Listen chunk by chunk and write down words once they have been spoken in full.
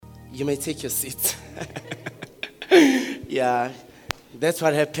You may take your seat. Yeah, that's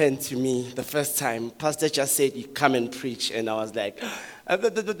what happened to me the first time. Pastor just said, you come and preach. And I was like,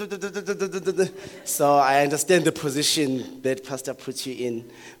 so I understand the position that Pastor put you in.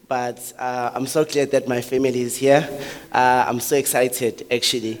 But I'm so glad that my family is here. I'm so excited,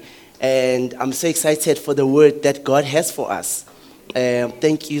 actually. And I'm so excited for the word that God has for us.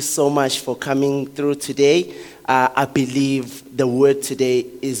 Thank you so much for coming through today. I believe the word today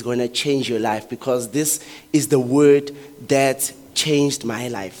is going to change your life, because this is the word that changed my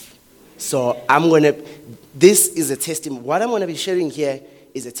life. So this is a testimony. What I'm going to be sharing here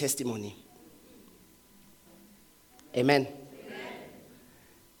is a testimony. Amen.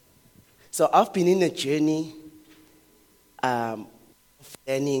 So I've been in a journey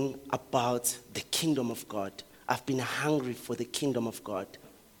learning about the kingdom of God. I've been hungry for the kingdom of God.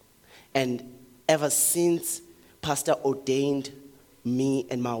 And ever since Pastor ordained me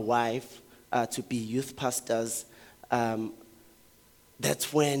and my wife to be youth pastors,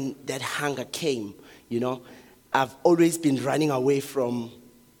 that's when that hunger came, you know. I've always been running away from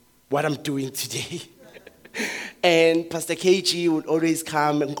what I'm doing today. And Pastor KG would always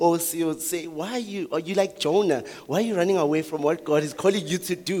come, and Kosi would say, are you like Jonah? Why are you running away from what God is calling you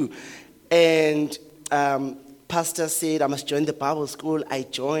to do? And Pastor said, I must join the Bible school. I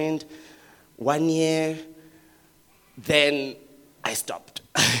joined 1 year, then I stopped.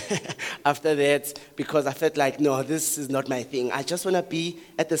 After that, because I felt like, no, this is not my thing. I just want to be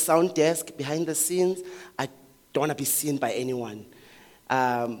at the sound desk, behind the scenes. I don't want to be seen by anyone.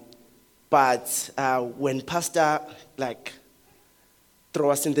 But when Pastor threw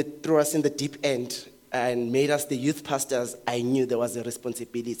us in the deep end and made us the youth pastors, I knew there was a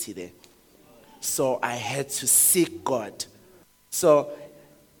responsibility there. So I had to seek God. So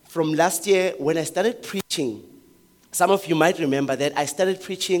from last year, when I started preaching, some of you might remember that I started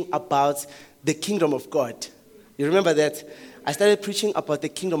preaching about the kingdom of God. You remember that? I started preaching about the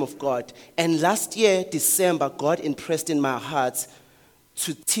kingdom of God. And last year, December, God impressed in my heart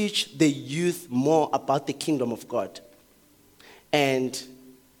to teach the youth more about the kingdom of God. And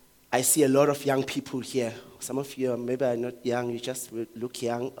I see a lot of young people here. Some of you maybe are not young, you just look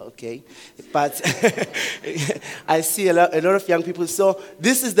young, okay. But I see a lot of young people. So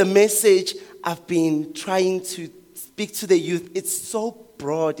this is the message I've been trying to speak to the youth. It's so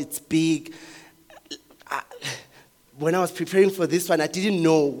broad, it's big. When I was preparing for this one, I didn't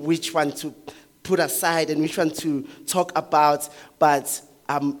know which one to put aside and which one to talk about. But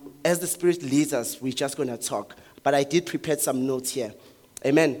as the Spirit leads us, we're just going to talk. But I did prepare some notes here.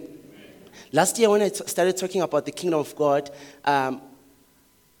 Amen. Last year, when I started talking about the kingdom of God,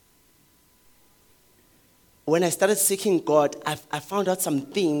 when I started seeking God, I found out some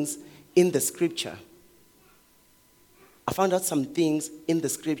things in the scripture.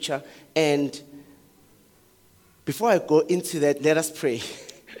 And before I go into that, let us pray.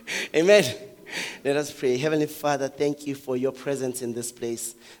 Amen. Let us pray. Heavenly Father, thank you for your presence in this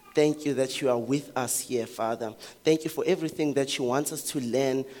place. Thank you that you are with us here, Father. Thank you for everything that you want us to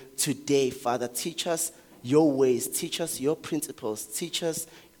learn today, Father. Teach us your ways. Teach us your principles. Teach us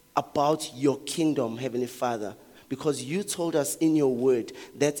about your kingdom, Heavenly Father. Because you told us in your word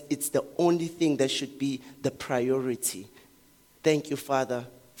that it's the only thing that should be the priority. Thank you, Father,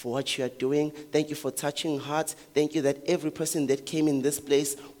 for what you are doing. Thank you for touching hearts. Thank you that every person that came in this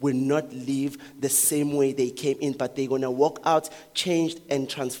place will not leave the same way they came in, but they're going to walk out changed and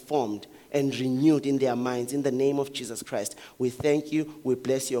transformed and renewed in their minds. In the name of Jesus Christ, we thank you. We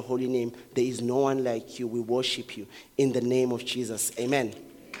bless your holy name. There is no one like you. We worship you in the name of Jesus. Amen.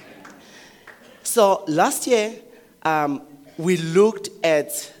 So last year, we looked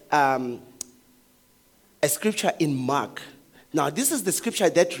at a scripture in Mark. Now, this is the scripture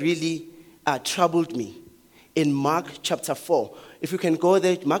that really troubled me in Mark chapter 4. If you can go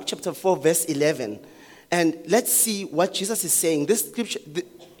there, Mark chapter 4, verse 11. And let's see what Jesus is saying. This scripture,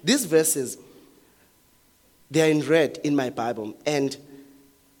 these verses, they are in red in my Bible. And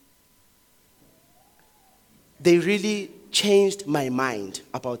they really changed my mind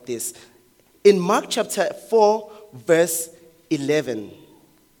about this. In Mark chapter 4, verse 11,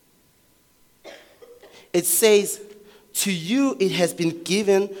 it says, to you it has been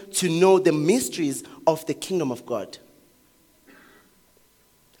given to know the mysteries of the kingdom of God.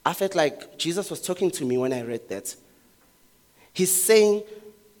 I felt like Jesus was talking to me when I read that. He's saying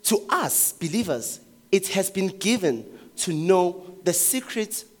to us, believers, it has been given to know the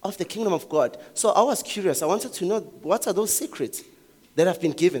secrets of the kingdom of God. So I was curious. I wanted to know, what are those secrets that have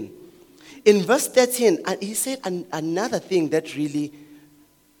been given? In verse 13, he said another thing that really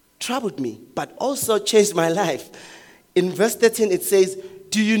troubled me, but also changed my life. In verse 13, it says,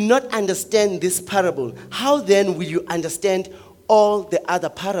 do you not understand this parable? How then will you understand all the other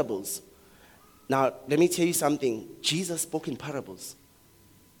parables? Now, let me tell you something. Jesus spoke in parables.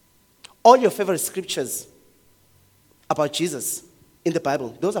 All your favorite scriptures about Jesus in the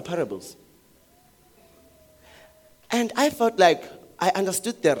Bible, those are parables. And I felt like I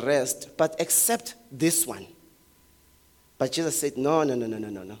understood the rest, but except this one. But Jesus said, no.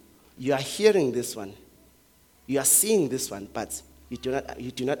 You are hearing this one. You are seeing this one, but you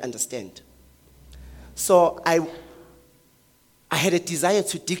do not understand. So I had a desire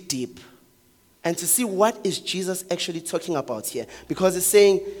to dig deep and to see what is Jesus actually talking about here. Because he's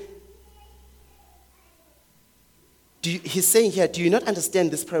saying here, do you not understand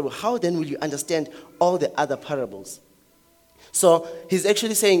this parable? How then will you understand all the other parables? So he's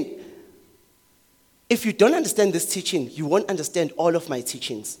actually saying, if you don't understand this teaching, you won't understand all of my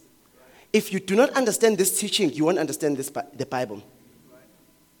teachings. If you do not understand this teaching, you won't understand the Bible.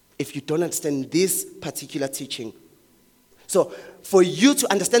 If you don't understand this particular teaching. So for you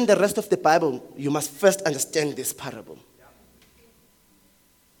to understand the rest of the Bible, you must first understand this parable.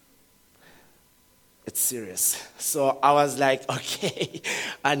 It's serious. So I was like, okay,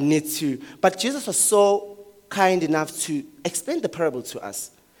 I need to. But Jesus was so kind enough to explain the parable to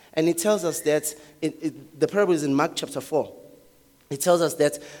us. And he tells us that, the parable is in Mark chapter 4. It tells us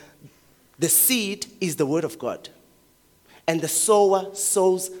that the seed is the word of God. And the sower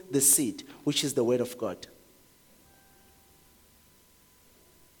sows the seed, which is the word of God.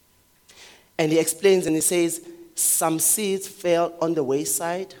 And he explains and he says, some seeds fell on the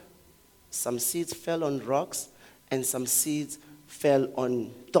wayside, some seeds fell on rocks, and some seeds fell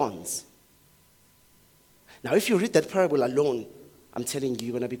on thorns. Now, if you read that parable alone, I'm telling you,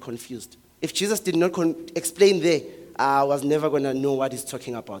 you're going to be confused. If Jesus did not explain there, I was never going to know what he's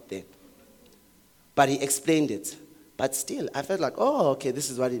talking about there. But he explained it. But still, I felt like, oh, okay, this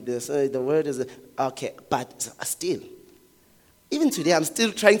is what it is. The word is, okay. But still, even today, I'm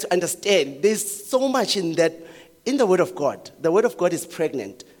still trying to understand. There's so much in the word of God. The word of God is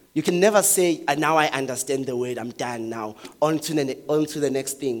pregnant. You can never say, now I understand the word, I'm done now, on to the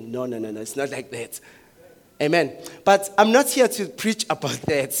next thing. No, it's not like that. Amen. But I'm not here to preach about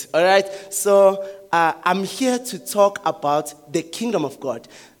that, all right? So I'm here to talk about the kingdom of God.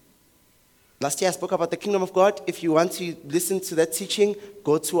 Last year I spoke about the kingdom of God. If you want to listen to that teaching,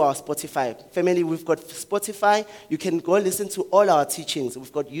 go to our Spotify. Family, we've got Spotify. You can go listen to all our teachings.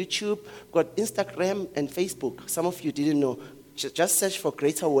 We've got YouTube, we've got Instagram and Facebook. Some of you didn't know. Just search for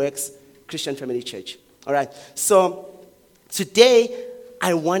Greater Works Christian Family Church. All right. So today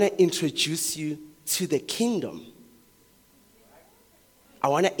I want to introduce you to the kingdom. I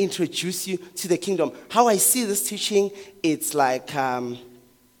want to introduce you to the kingdom. How I see this teaching, it's like I'm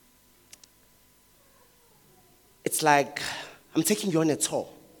taking you on a tour.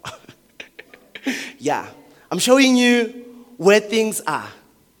 Yeah. I'm showing you where things are.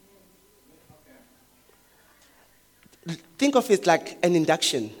 Think of it like an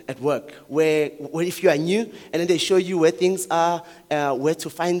induction at work, where if you are new, and then they show you where things are, where to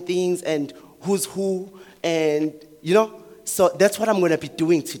find things, and who's who, and so that's what I'm going to be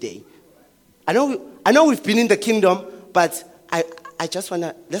doing today. I know we've been in the kingdom, but I just want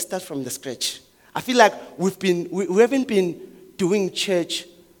to, let's start from the scratch. I feel like we haven't been doing church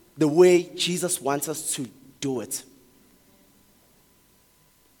the way Jesus wants us to do it.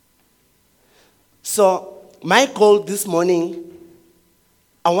 So my goal this morning,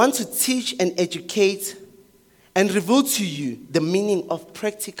 I want to teach and educate and reveal to you the meaning of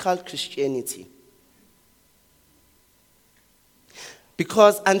practical Christianity.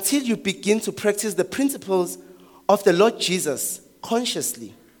 Because until you begin to practice the principles of the Lord Jesus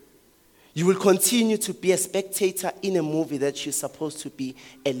consciously, you will continue to be a spectator in a movie that you're supposed to be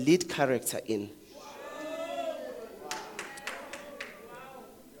a lead character in.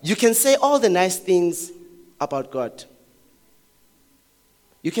 You can say all the nice things about God.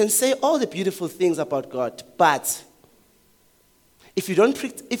 You can say all the beautiful things about God, but if you don't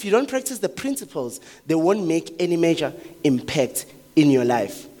practice the principles, they won't make any major impact in your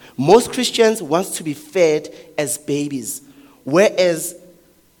life. Most Christians want to be fed as babies, whereas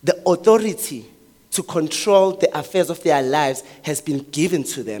the authority to control the affairs of their lives has been given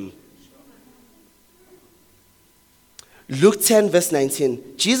to them. Luke 10, verse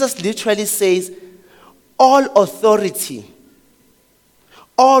 19, Jesus literally says, all authority,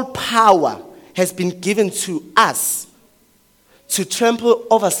 all power has been given to us to trample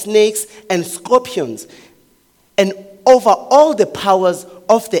over snakes and scorpions and over all the powers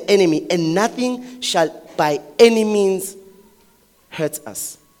of the enemy, and nothing shall by any means hurt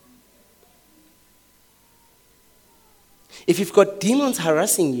us. If you've got demons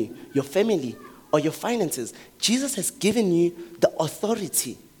harassing you, your family, or your finances, Jesus has given you the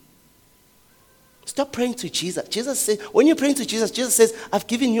authority. Stop praying to Jesus. Jesus says, when you're praying to Jesus, Jesus says, I've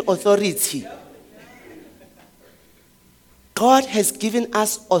given you authority. God has given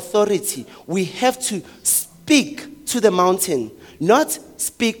us authority. We have to speak to the mountain, not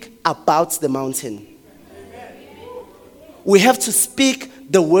speak about the mountain. We have to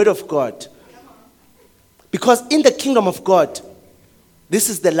speak the word of God. Because in the kingdom of God, this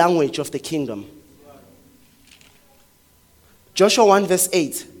is the language of the kingdom. Joshua 1 verse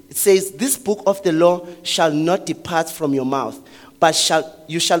 8, it says, this book of the law shall not depart from your mouth, but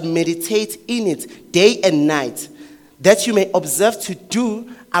you shall meditate in it day and night, that you may observe to do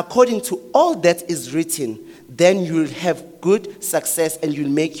according to all that is written. Then you will have good success and you'll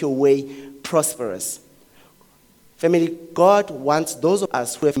make your way prosperous. Family, God wants those of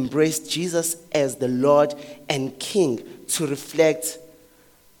us who have embraced Jesus as the Lord and King to reflect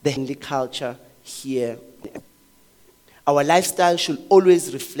the heavenly culture here. Our lifestyle should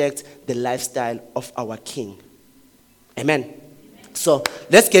always reflect the lifestyle of our King. Amen. So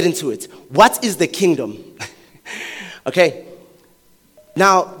let's get into it. What is the kingdom? Okay.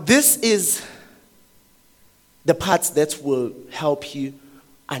 Now, this is the part that will help you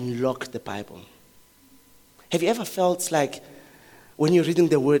unlock the Bible. Have you ever felt like when you're reading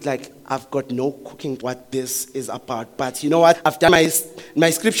the word, like, I've got no cooking what this is about, but you know what? I've done my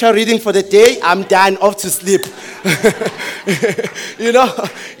scripture reading for the day. I'm done, off to sleep. You know?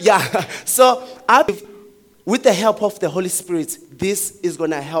 Yeah. So with the help of the Holy Spirit, this is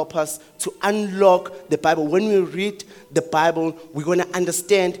going to help us to unlock the Bible. When we read the Bible, we're going to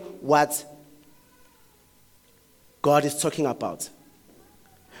understand what God is talking about.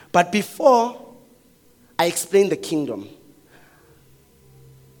 But before I explain the kingdom,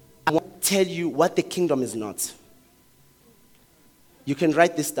 I want to tell you what the kingdom is not. You can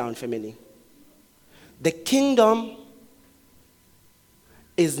write this down, family. The kingdom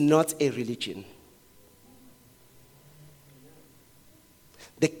is not a religion.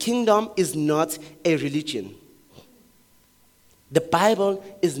 The kingdom is not a religion. The Bible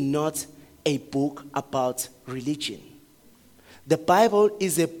is not a book about religion. The Bible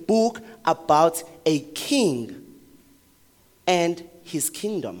is a book about a king and his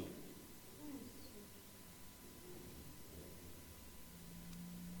kingdom.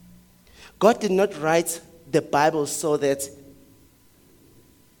 God did not write the Bible so that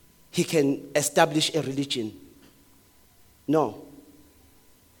he can establish a religion. No.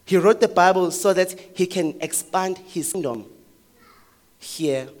 He wrote the Bible so that he can expand his kingdom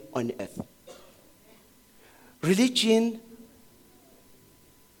here on earth. Religion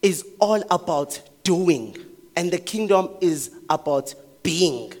is all about doing, and the kingdom is about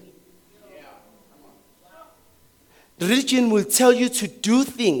being. Religion will tell you to do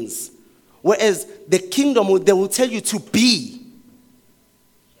things, whereas the kingdom they will tell you to be.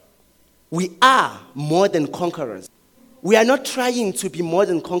 We are more than conquerors. We are not trying to be more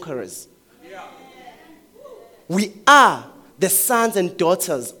than conquerors. We are the sons and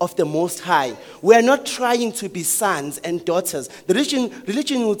daughters of the Most High. We are not trying to be sons and daughters. The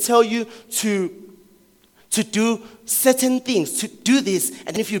religion will tell you to do certain things, to do this.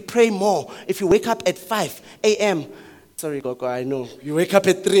 And if you pray more, if you wake up at 5 a.m., sorry, Gogo, I know. You wake up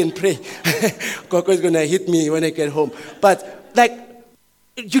at 3 and pray. Gogo is going to hit me when I get home. But, like,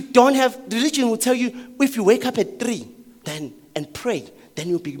 you don't have, religion will tell you, if you wake up at 3 then and pray, then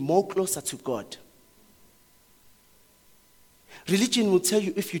you'll be more closer to God. Religion will tell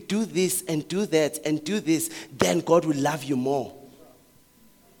you if you do this and do that and do this, then God will love you more.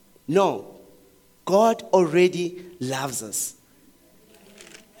 No. God already loves us.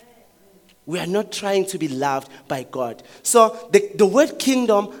 We are not trying to be loved by God. So the word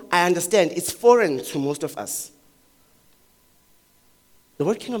kingdom, I understand, it's foreign to most of us. The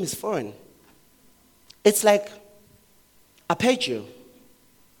word kingdom is foreign. It's like arpeggio.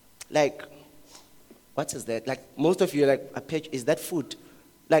 Like, what is that? Like, most of you are like, arpeggio, is that food?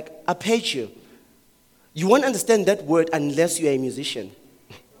 Like, arpeggio. You won't understand that word unless you are a musician.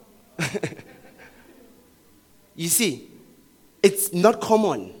 You see, it's not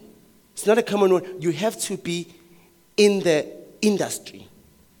common. It's not a common word. You have to be in the industry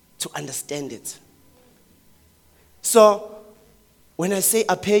to understand it. So, when I say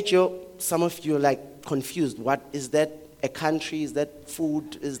arpeggio, some of you are like confused. What is that? A country? Is that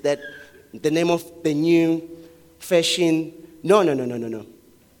food? Is that the name of the new fashion? No.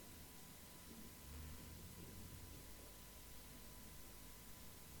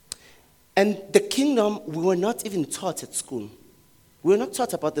 And the kingdom, we were not even taught at school. We were not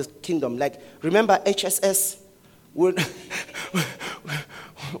taught about the kingdom. Like, remember HSS? We're,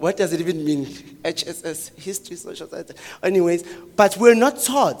 what does it even mean? HSS, history, social science. Anyways, but we're not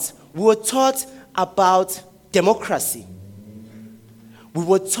taught. We were taught about democracy. We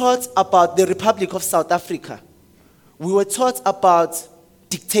were taught about the Republic of South Africa. We were taught about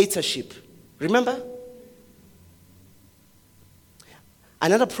dictatorship. Remember?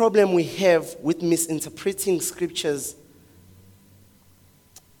 Another problem we have with misinterpreting scriptures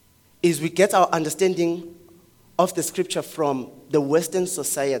is we get our understanding of the scripture from the Western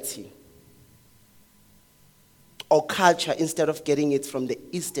society or culture instead of getting it from the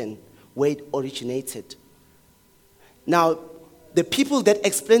Eastern, where it originated. Now, the people that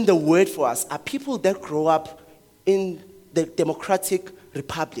explain the word for us are people that grow up in the Democratic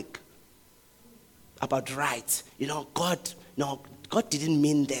Republic about rights. God didn't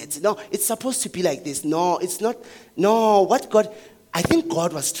mean that. No, it's supposed to be like this. No, it's not. No, I think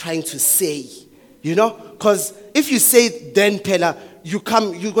God was trying to say, because if you say then Pella, you're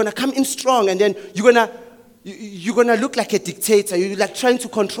gonna come in strong, and then you're gonna look like a dictator. You're like trying to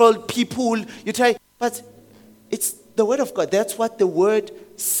control people. But it's the word of God. That's what the word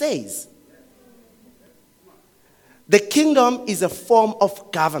says. The kingdom is a form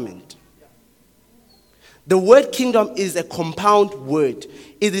of government. The word kingdom is a compound word.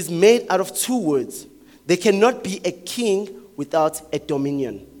 It is made out of two words. There cannot be a king without a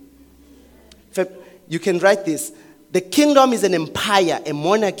dominion. You can write this. The kingdom is an empire, a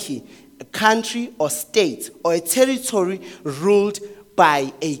monarchy, a country or state, or a territory ruled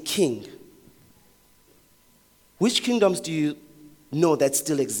by a king. Which kingdoms do you know that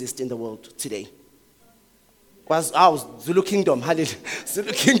still exist in the world today? Zulu Kingdom,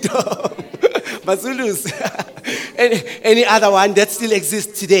 Zulu Kingdom, Mazulus. any other one that still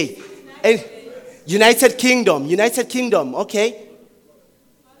exists today? United Kingdom, okay.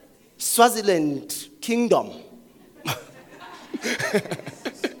 Swaziland Kingdom.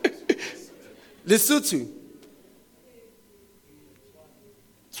 Lesotho.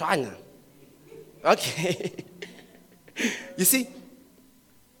 Tswana. Okay. You see,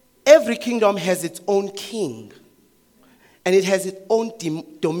 every kingdom has its own king, and it has its own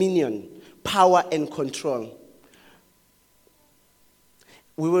dominion, power, and control.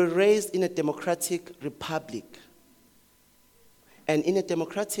 We were raised in a democratic republic, and in a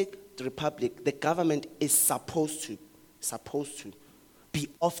democratic republic, the government is supposed to be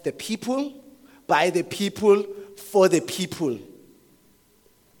of the people, by the people, for the people.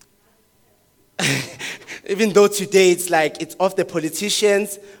 Even though today it's like it's of the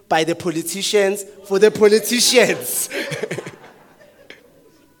politicians, by the politicians, for the politicians.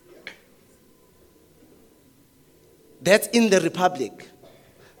 That's in the republic.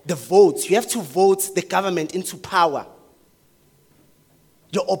 The votes, you have to vote the government into power.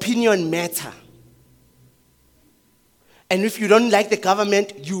 Your opinion matter. And if you don't like the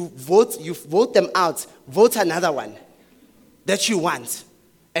government, you vote them out. Vote another one that you want.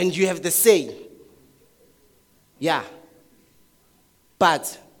 And you have the say. Yeah.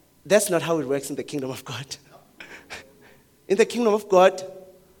 But that's not how it works in the kingdom of God. In the kingdom of God,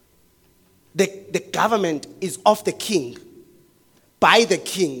 the government is of the king, by the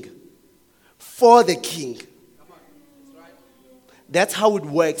king, for the king. That's how it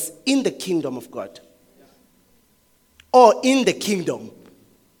works in the kingdom of God. Or in the kingdom.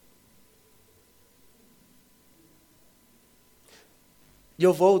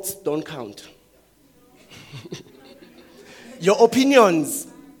 Your votes don't count. Your opinions,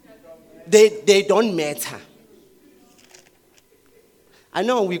 they don't matter. I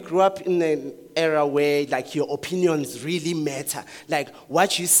know we grew up in an era where like your opinions really matter. Like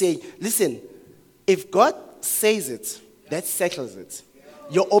what you say. Listen, if God says it, that settles it.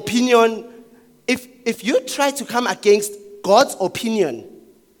 Your opinion, if you try to come against God's opinion,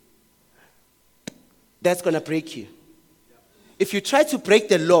 that's going to break you. If you try to break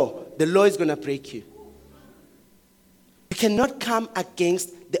the law is going to break you. You cannot come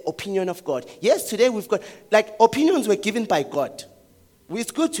against the opinion of God. Yes, today we've got, like, opinions were given by God.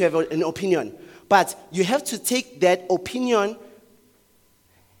 It's good to have an opinion, but you have to take that opinion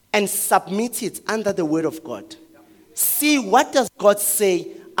and submit it under the word of God. See, what does God say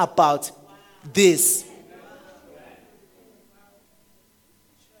about this?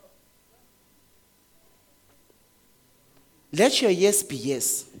 Let your yes be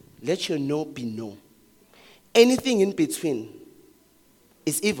yes. Let your no be no. Anything in between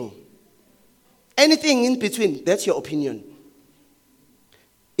is evil. Anything in between, that's your opinion.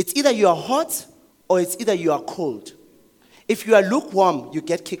 It's either you are hot or it's either you are cold. If you are lukewarm, you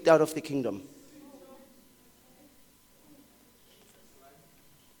get kicked out of the kingdom.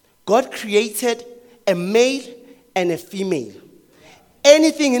 God created a male and a female.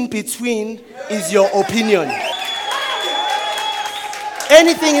 Anything in between is your opinion.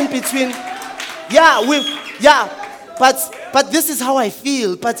 Anything in between, but this is how I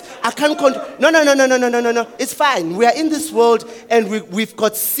feel. But I can't. No. It's fine. We are in this world, and we've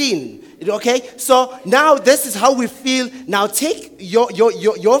got sin. Okay. So now this is how we feel. Now take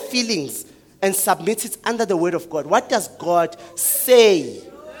your feelings and submit it under the word of God. What does God say?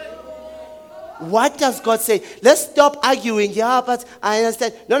 What does God say? Let's stop arguing. Yeah, but I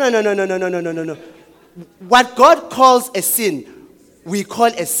understand. No. What God calls a sin, we call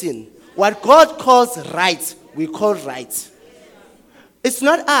a sin. What God calls right, we call right. It's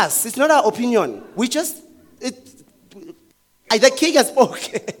not us. It's not our opinion. The king has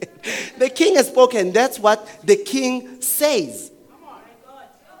spoken. The king has spoken. That's what the king says.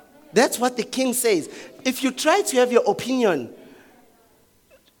 That's what the king says. If you try to have your opinion,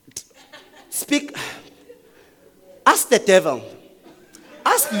 ask the devil.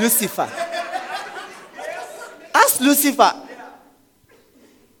 Ask Lucifer. Ask Lucifer.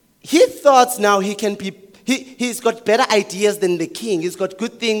 He thought now he can be, he's got better ideas than the king. He's got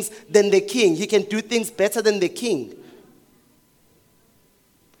good things than the king. He can do things better than the king.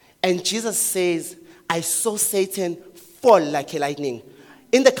 And Jesus says, I saw Satan fall like a lightning.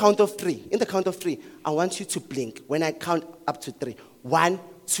 In the count of three, I want you to blink. When I count up to 3. 1,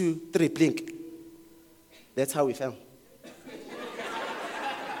 2, 3, blink. That's how we fell.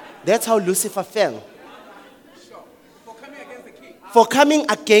 That's how Lucifer fell. For coming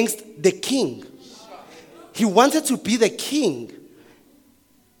against the king. He wanted to be the king.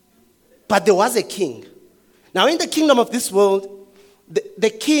 But there was a king. Now in the kingdom of this world, the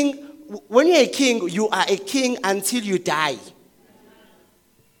king, when you're a king, you are a king until you die.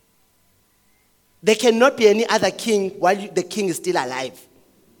 There cannot be any other king while the king is still alive.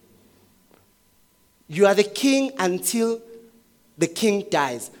 You are the king until the king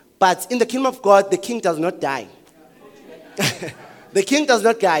dies. But in the kingdom of God, the king does not die. The king does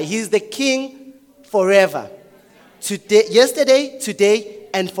not die. He is the king forever. Today, yesterday, today,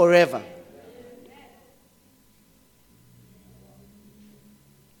 and forever.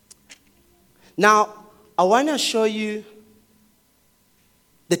 Now, I want to show you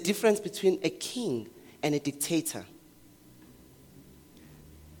the difference between a king and a dictator.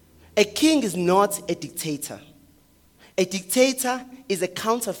 A king is not a dictator. A dictator is a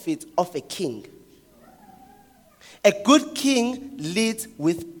counterfeit of a king. A good king leads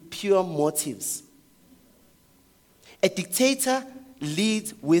with pure motives. A dictator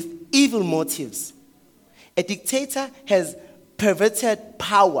leads with evil motives. A dictator has perverted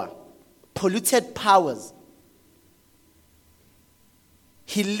power, polluted powers.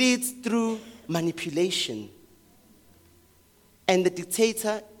 He leads through manipulation. And the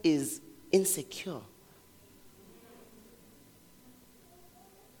dictator is insecure.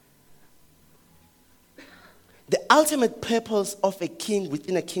 The ultimate purpose of a king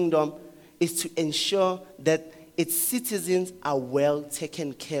within a kingdom is to ensure that its citizens are well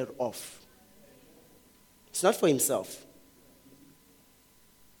taken care of. It's not for himself.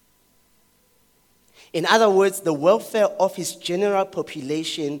 In other words, the welfare of his general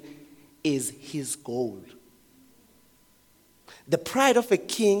population is his goal. The pride of a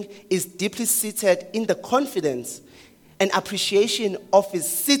king is deeply seated in the confidence and appreciation of his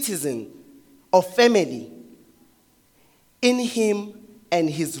citizen or family in him and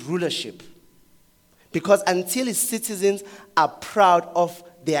his rulership. Because until his citizens are proud of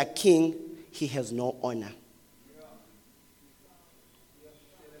their king, he has no honor.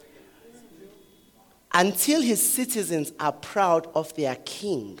 Until his citizens are proud of their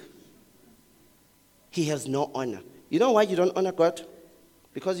king, he has no honor. You know why you don't honor God?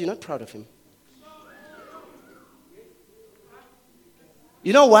 Because you're not proud of him.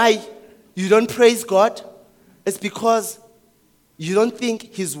 You know why you don't praise God? It's because you don't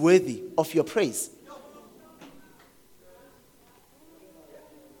think he's worthy of your praise.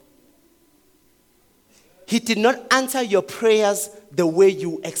 He did not answer your prayers the way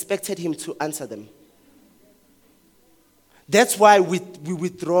you expected him to answer them. That's why we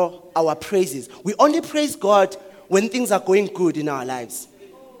withdraw our praises. We only praise God when things are going good in our lives.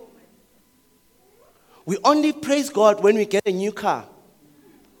 We only praise God when we get a new car.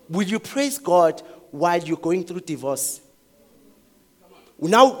 Will you praise God while you're going through divorce?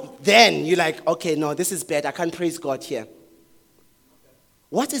 Now, then, you're like, okay, no, this is bad. I can't praise God here.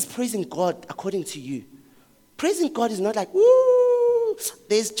 What is praising God according to you? Praising God is not like, woo,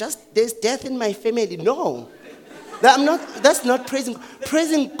 there's death in my family. No. That's not praising.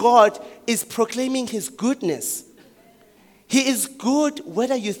 Praising God is proclaiming his goodness, He is good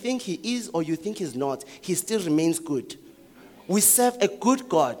whether you think he is or you think he's not. He still remains good. We serve a good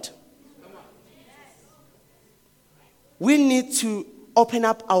God. We need to open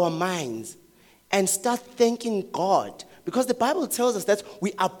up our minds and start thanking God. Because the Bible tells us that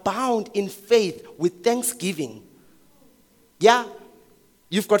we abound in faith with thanksgiving. Yeah,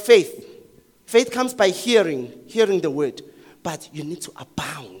 you've got faith. Faith comes by hearing the word. But you need to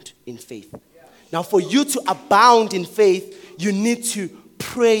abound in faith. Now, for you to abound in faith, you need to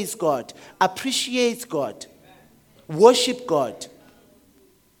praise God, appreciate God, worship God.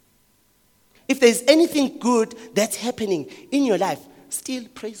 If there's anything good that's happening in your life, still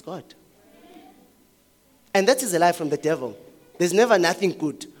praise God. And that is a lie from the devil. There's never nothing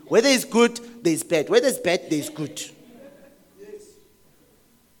good. Whether it's good, there's bad. Whether it's bad, there's good.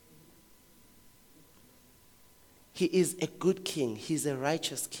 He is a good king. He's a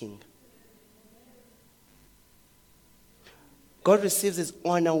righteous king. God receives his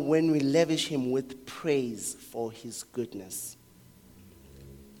honor when we lavish him with praise for his goodness.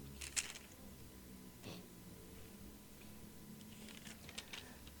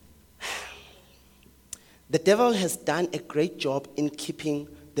 The devil has done a great job in keeping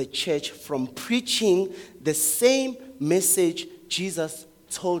the church from preaching the same message Jesus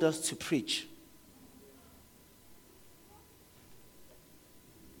told us to preach.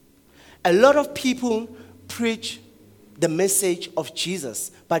 A lot of people preach the message of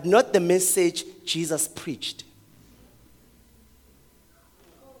Jesus, but not the message Jesus preached.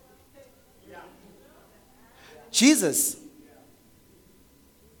 Jesus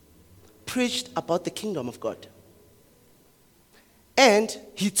preached about the kingdom of God. And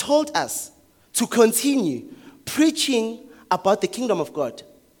he told us to continue preaching about the kingdom of God.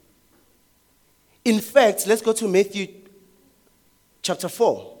 In fact, let's go to Matthew chapter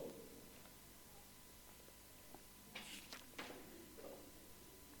 4.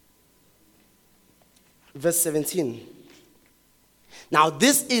 Verse 17. Now,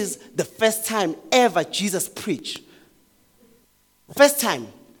 this is the first time ever Jesus preached. First time.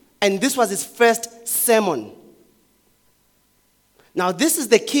 And this was his first sermon. Now, this is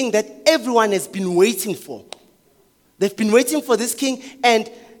the king that everyone has been waiting for. They've been waiting for this king, and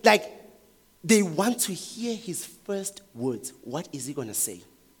they want to hear his first words. What is he going to say?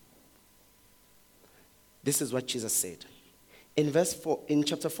 This is what Jesus said. In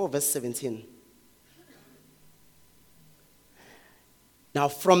chapter 4, verse 17. Now,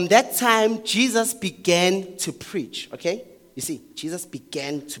 from that time, Jesus began to preach, okay? You see, Jesus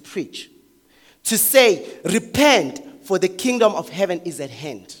began to preach. To say, repent, for the kingdom of heaven is at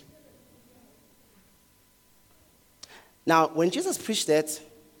hand. Now, when Jesus preached that,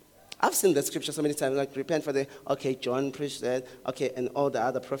 I've seen that scripture so many times, like, repent for the, okay, John preached that, okay, and all the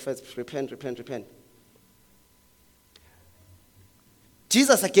other prophets, repent, repent, repent.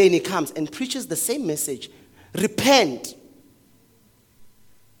 Jesus, again, he comes and preaches the same message. Repent,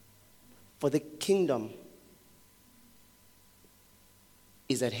 for the kingdom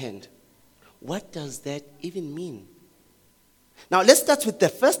is at hand. What does that even mean? Now, let's start with the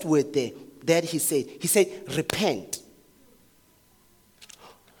first word there that he said. He said, repent.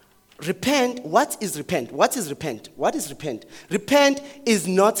 Repent, what is repent? What is repent? What is repent? Repent is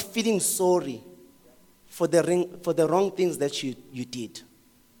not feeling sorry for the wrong things that you did.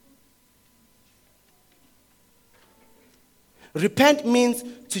 Repent means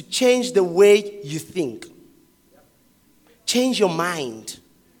to change the way you think. Change your mind.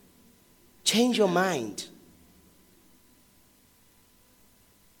 Change your mind.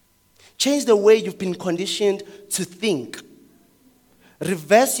 Change the way you've been conditioned to think.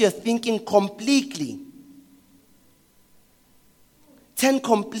 Reverse your thinking completely. Turn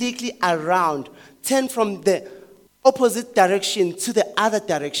completely around. Turn from the opposite direction to the other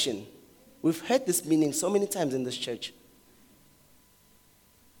direction. We've heard this meaning so many times in this church.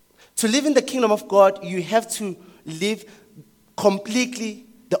 To live in the kingdom of God, you have to live completely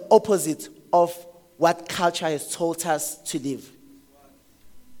the opposite of what culture has taught us to live.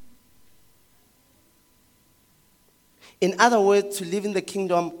 In other words, to live in the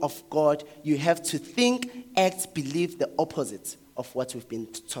kingdom of God, you have to think, act, believe the opposite of what we've been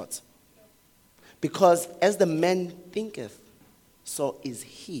taught. Because as the man thinketh, so is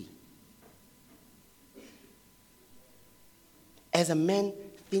he. As a man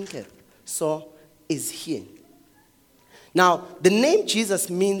thinketh, so is he. Now, the name Jesus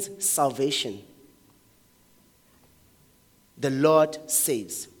means salvation. The Lord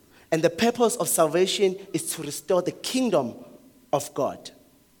saves. And the purpose of salvation is to restore the kingdom of God.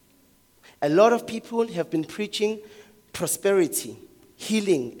 A lot of people have been preaching prosperity,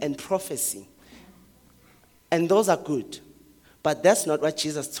 healing, and prophecy. And those are good. But that's not what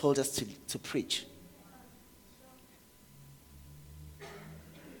Jesus told us to preach.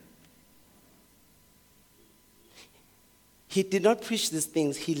 He did not preach these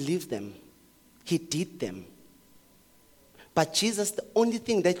things, he lived them. He did them. But Jesus, the only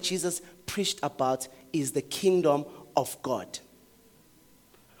thing that Jesus preached about is the kingdom of God.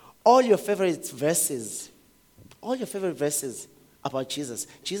 All your favorite verses about Jesus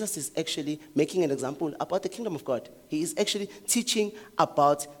is actually making an example about the kingdom of God. He is actually teaching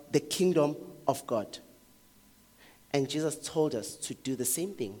about the kingdom of God. And Jesus told us to do the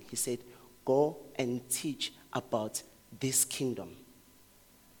same thing. He said, go and teach about this kingdom.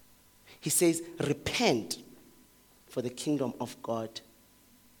 He says, repent, for the kingdom of God,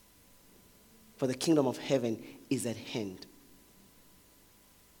 for the kingdom of heaven is at hand.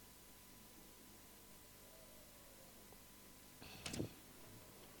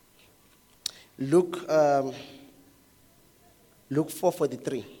 Luke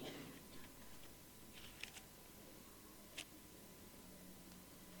 4:43.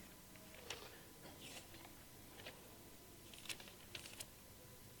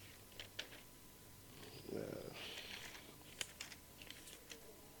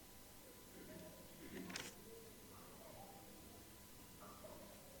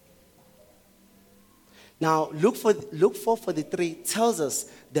 Now, Luke 4:43 tells us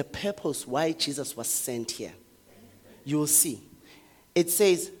the purpose why Jesus was sent here. You will see. It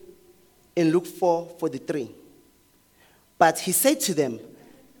says in Luke 4:43, but he said to them,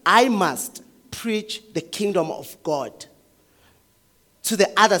 I must preach the kingdom of God to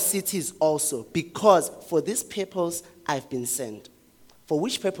the other cities also, because for this purpose I've been sent. For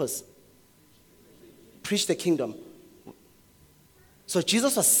which purpose? Preach the kingdom. So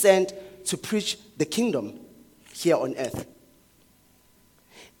Jesus was sent to preach the kingdom here on earth.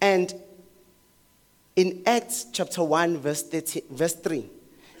 And in Acts chapter 1, verse 3,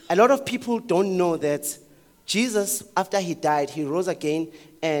 a lot of people don't know that Jesus, after he died, he rose again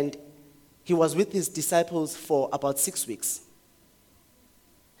and he was with his disciples for about 6 weeks.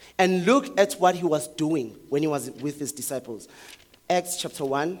 And look at what he was doing when he was with his disciples. Acts chapter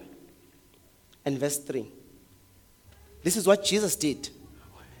 1 and verse 3. This is what Jesus did.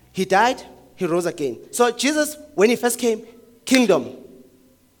 He died, he rose again. So Jesus, when he first came, kingdom.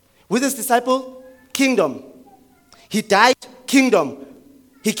 With his disciple, kingdom. He died, kingdom.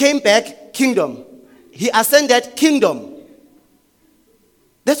 He came back, kingdom. He ascended, kingdom.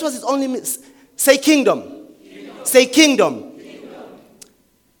 That was his only say kingdom. Kingdom. Say kingdom. Kingdom.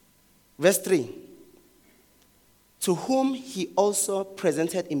 Verse 3. To whom he also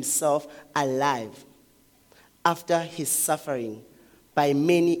presented himself alive after his suffering by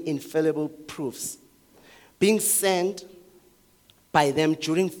many infallible proofs, being sent by them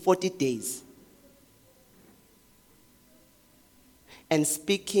during 40 days, and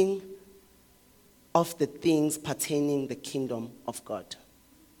speaking of the things pertaining the kingdom of God.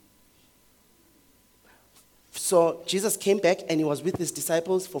 So Jesus came back and he was with his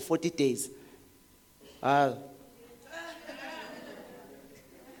disciples for 40 days.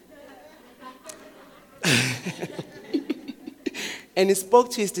 And he spoke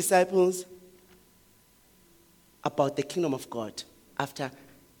to his disciples about the kingdom of God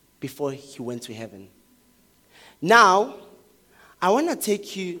before he went to heaven. Now, I want to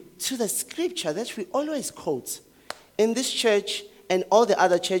take you to the scripture that we always quote in this church and all the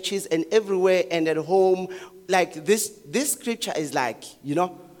other churches and everywhere and at home. Like this scripture is like,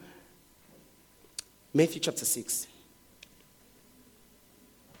 Matthew chapter 6.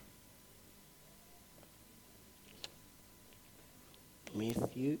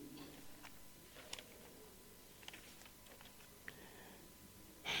 Matthew.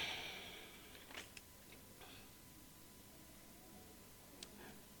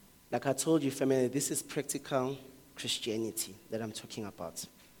 Like I told you, family, this is practical Christianity that I'm talking about.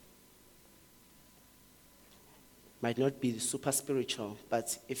 Might not be super spiritual,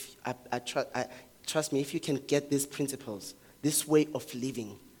 but if trust me, if you can get these principles, this way of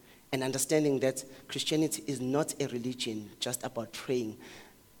living, and understanding that Christianity is not a religion just about praying.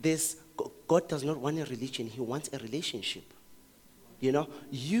 God does not want a religion, he wants a relationship.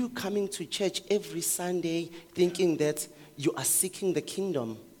 You coming to church every Sunday thinking that you are seeking the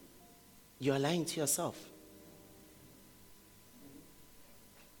kingdom, you are lying to yourself.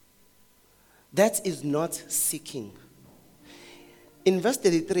 That is not seeking. In verse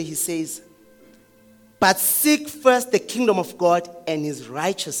 33, he says, but seek first the kingdom of God and his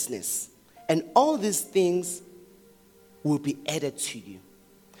righteousness, and all these things will be added to you.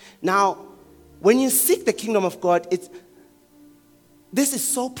 Now, when you seek the kingdom of God, this is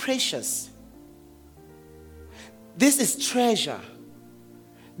so precious. This is treasure.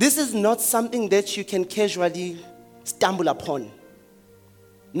 This is not something that you can casually stumble upon.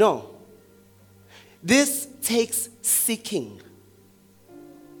 No. This takes seeking.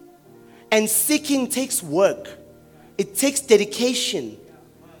 And seeking takes work. It takes dedication.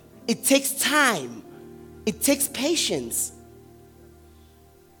 It takes time. It takes patience.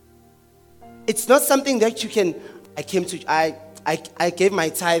 It's not something that you can, I gave my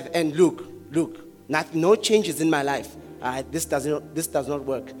tithe and look, no changes in my life. This does not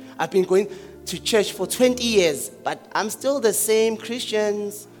work. I've been going to church for 20 years, but I'm still the same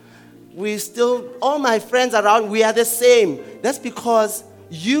Christians. All my friends around, we are the same. That's because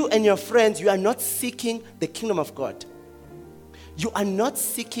you and your friends, you are not seeking the kingdom of God. You are not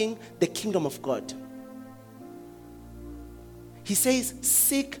seeking the kingdom of God. He says,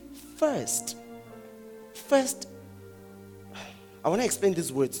 seek first. First, I want to explain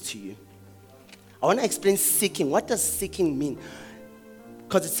these words to you. I want to explain seeking. What does seeking mean?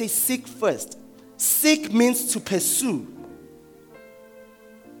 Because it says seek first. Seek means to pursue,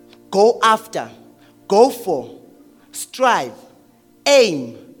 go after, go for, strive,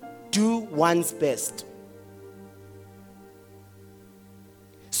 aim, do one's best.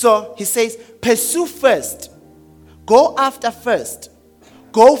 So he says, pursue first, go after first,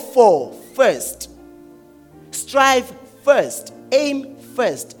 go for first, strive first, aim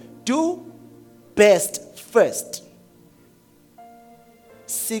first, do best first.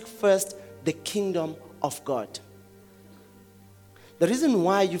 Seek first the kingdom of God. The reason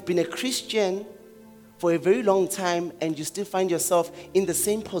why you've been a Christian for a very long time and you still find yourself in the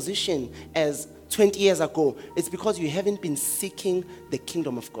same position as 20 years ago, it's because you haven't been seeking the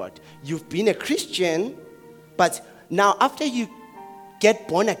kingdom of God. You've been a Christian, but now after you get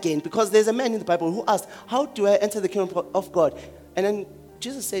born again, because there's a man in the Bible who asked, how do I enter the kingdom of God? And then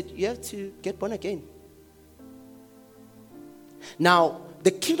Jesus said, you have to get born again. Now,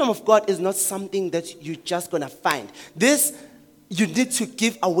 the kingdom of God is not something that you're just going to find. You need to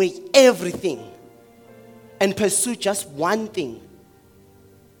give away everything and pursue just one thing.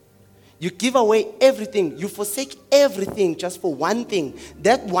 You give away everything. You forsake everything just for one thing.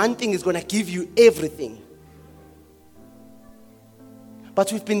 That one thing is going to give you everything.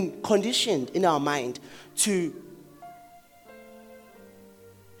 But we've been conditioned in our mind to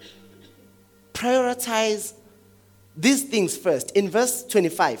prioritize these things first. In verse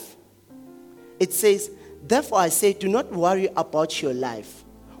 25, it says, therefore I say, do not worry about your life,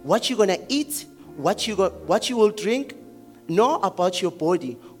 what you're going to eat, what you will drink, nor about your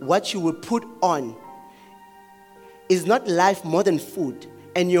body, what you will put on. Is not life more than food,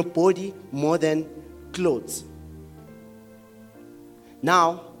 and your body more than clothes?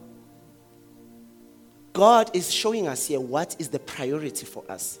 Now, God is showing us here what is the priority for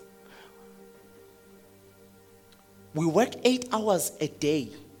us. We work 8 hours a day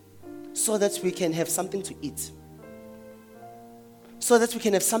so that we can have something to eat, so that we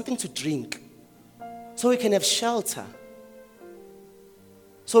can have something to drink, so we can have shelter,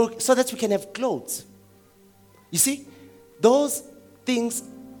 so that we can have clothes. You see, those things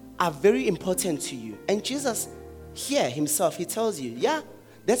are very important to you. And Jesus here himself, he tells you, yeah,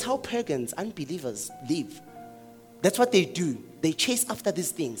 that's how pagans, unbelievers live. That's what they do. They chase after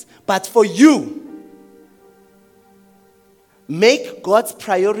these things. But for you, make God's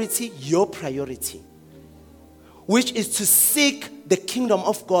priority your priority, which is to seek the kingdom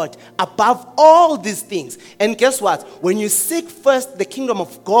of God above all these things. And guess what? When you seek first the kingdom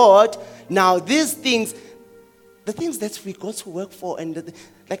of God, now these things, the things that we go to work for, and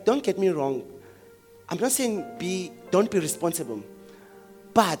don't get me wrong, I'm not saying don't be responsible,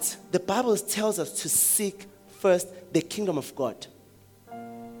 but the Bible tells us to seek first the kingdom of God.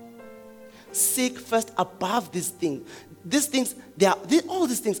 Seek first above these things. These things, all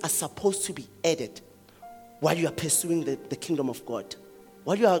these things are supposed to be added while you are pursuing the kingdom of God.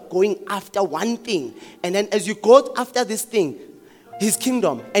 While you are going after one thing. And then as you go after this thing, his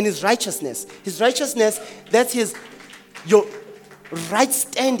kingdom and his righteousness, that is your right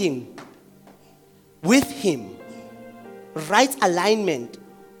standing with him, right alignment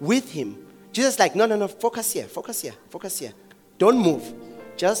with him. Jesus is like, no, focus here. Don't move.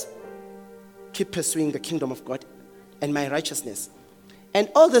 Just keep pursuing the kingdom of God and my righteousness. And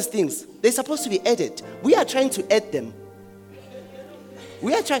all those things, they're supposed to be added. We are trying to add them.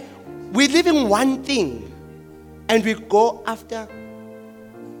 We're leaving one thing and we go after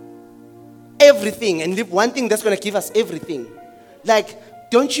everything and leave one thing that's going to give us everything.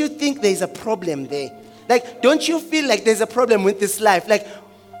 Don't you think there's a problem there? Don't you feel like there's a problem with this life?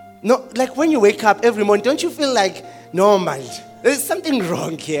 When you wake up every morning, don't you feel like, no man, there's something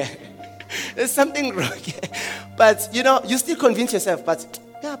wrong here? There's something wrong here. But, you still convince yourself,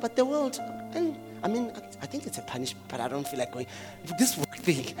 but the world, and I think it's a punishment, but I don't feel like going, this work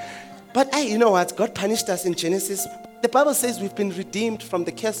thing. But you know what? God punished us in Genesis. The Bible says we've been redeemed from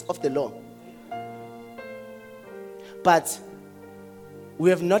the curse of the law. But we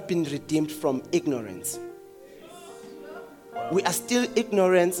have not been redeemed from ignorance. We are still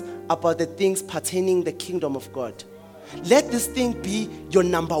ignorant about the things pertaining the kingdom of God. Let this thing be your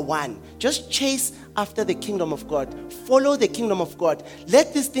number one. Just chase after the kingdom of God. Follow the kingdom of God.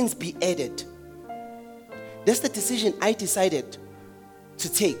 Let these things be added. That's the decision I decided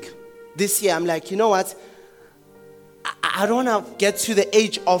to take this year. I'm like, you know what? I don't want to get to the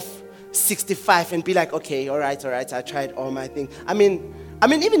age of 65 and be like, okay, all right, I tried all my things. I mean,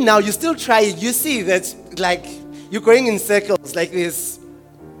 even now, you still try it. You see that, like, you're going in circles like this.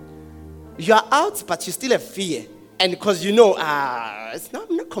 You are out, but you still have fear. And because it's not,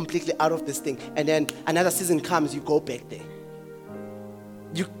 I'm not completely out of this thing. And then another season comes, you go back there.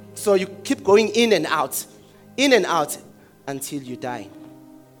 So you keep going in and out until you die.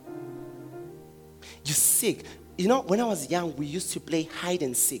 You're sick. When I was young, we used to play hide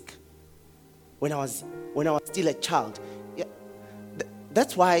and seek. When I was still a child. Yeah,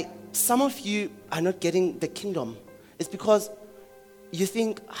 that's why some of you are not getting the kingdom. It's because you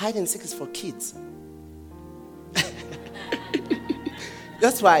think hide and seek is for kids.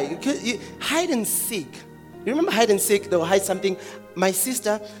 That's why. Hide and seek. You remember hide and seek? They'll hide something. My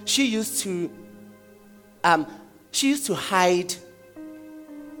sister, she used to hide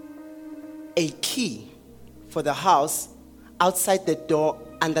a key for the house outside the door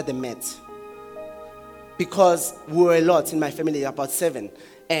under the mat. Because we were a lot in my family, about 7.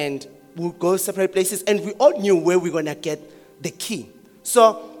 And we'll go separate places. And we all knew where we were going to get the key.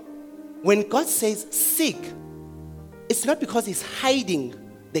 So when God says seek, it's not because he's hiding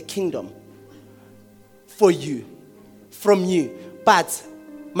the kingdom from you. But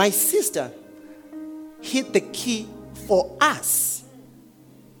my sister hid the key for us.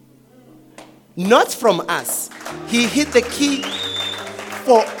 Not from us. He hid the key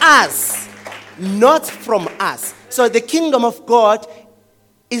for us. Not from us. So the kingdom of God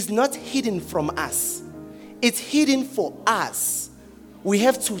is not hidden from us. It's hidden for us. We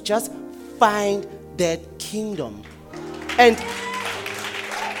have to just find that kingdom. And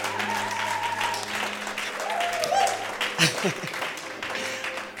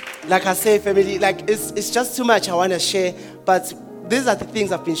like I say, family, like it's just too much I want to share. But these are the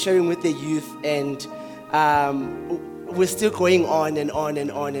things I've been sharing with the youth, and we're still going on and on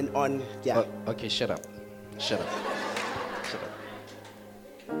and on and on. Yeah. Oh, okay, shut up.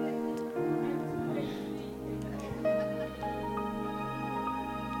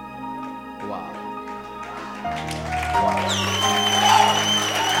 Wow.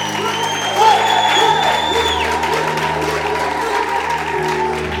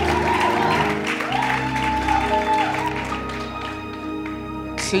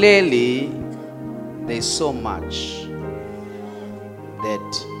 Clearly, there's so much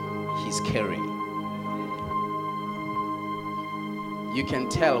that he's carrying. You can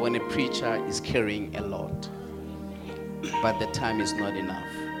tell when a preacher is carrying a lot, but the time is not enough.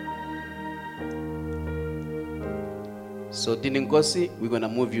 So Dinengosi, we're going to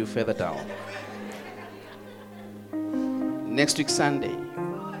move you further down. Next week Sunday,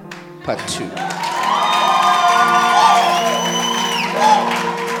 part 2.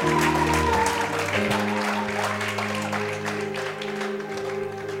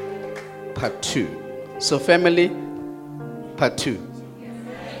 Part 2. So family, part 2.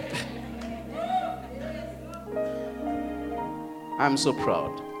 I'm so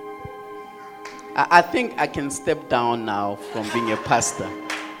proud. I think I can step down now from being a pastor.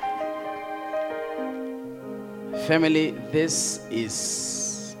 Family, this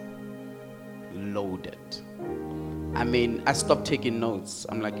is loaded. I mean, I stopped taking notes.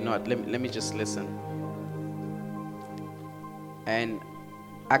 I'm like, no, let me just listen. And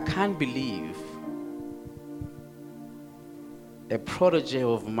I can't believe a protege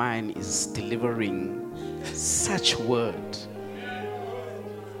of mine is delivering such word.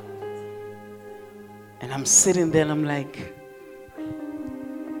 And I'm sitting there and I'm like,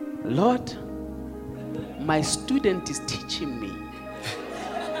 Lord, my student is teaching me.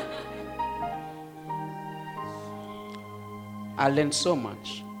 I learned so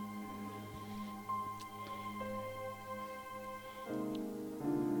much.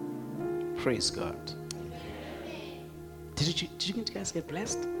 Praise God. Did you guys get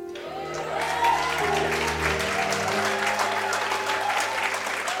blessed?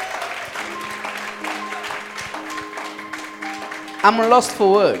 I'm lost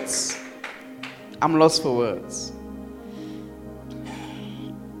for words. I'm lost for words.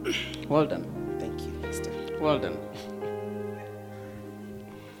 Well done. Thank you, Pastor. Well done.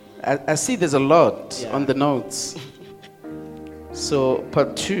 I see there's a lot on the notes. So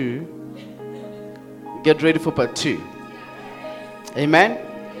part 2, get ready for part 2. Amen?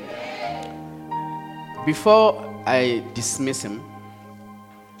 Before I dismiss him,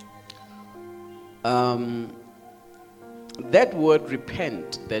 that word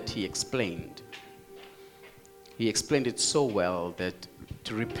repent that he explained it so well that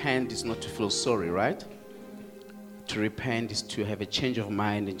to repent is not to feel sorry, right? To repent is to have a change of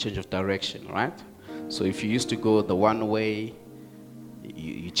mind and change of direction, right? So if you used to go the one way,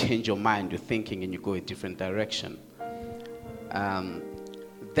 you change your mind, your thinking, and you go a different direction.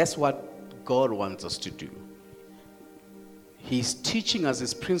 That's what God wants us to do. He's teaching us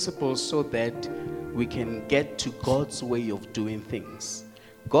his principles so that we can get to God's way of doing things.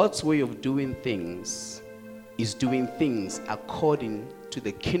 God's way of doing things is doing things according to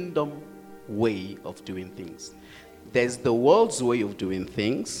the kingdom way of doing things. There's the world's way of doing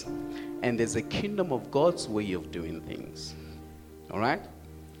things, and there's a kingdom of God's way of doing things. All right?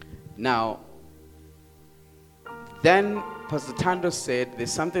 Now, then Pastor Thando said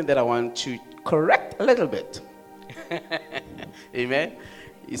there's something that I want to correct a little bit. Amen?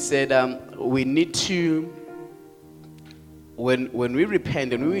 He said we need to, when we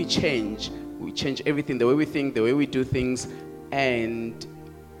repent and when we change everything, the way we think, the way we do things, and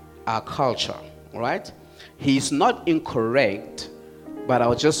our culture. All right? He's not incorrect, but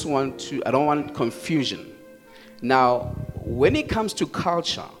I don't want confusion. Now, when it comes to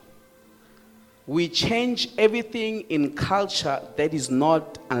culture, we change everything in culture that is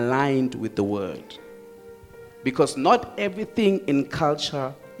not aligned with the word. Because not everything in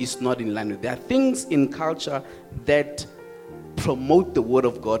culture is not in line with it. There are things in culture that promote the word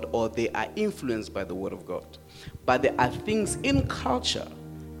of God, or they are influenced by the word of God. But there are things in culture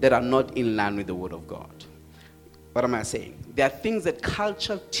that are not in line with the word of God. What am I saying? There are things that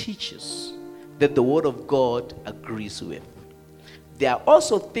culture teaches that the word of God agrees with. There are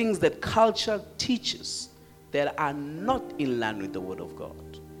also things that culture teaches that are not in line with the word of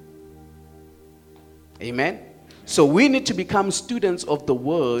God. Amen? So we need to become students of the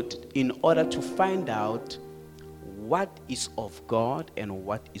word in order to find out what is of God and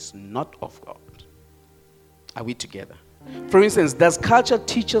what is not of God. Are we together? For instance, does culture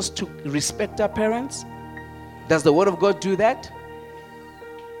teach us to respect our parents? Does the word of God do that?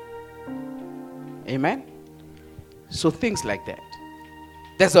 Amen? So things like that.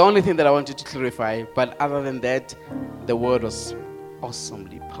 That's the only thing that I wanted to clarify. But other than that, the word was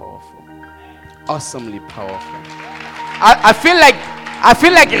awesomely powerful. Awesomely powerful. I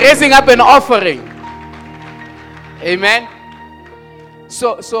feel like raising up an offering. Amen?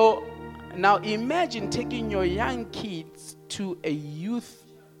 So now imagine taking your young kids to a youth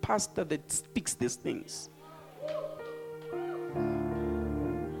pastor that speaks these things.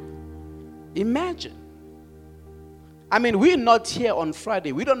 Imagine. I mean, we're not here on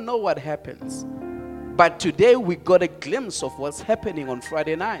Friday. We don't know what happens. But today we got a glimpse of what's happening on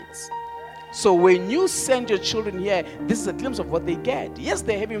Friday nights. So when you send your children here, this is a glimpse of what they get. Yes,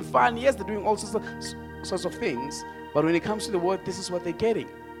 they're having fun. Yes, they're doing all sorts of things. But when it comes to the word, this is what they're getting.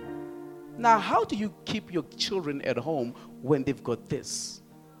 Now, how do you keep your children at home when they've got this?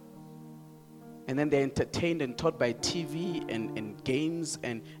 And then they're entertained and taught by TV and games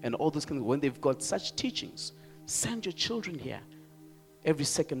and all those things when they've got such teachings. Send your children here every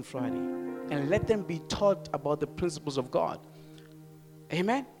second Friday and let them be taught about the principles of God.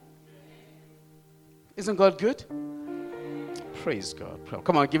 Amen? Isn't God good? Praise God.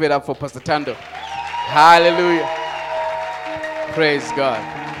 Come on, give it up for Pastor Thando. Hallelujah. Praise God.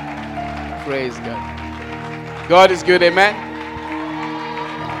 Praise God. God is good, amen?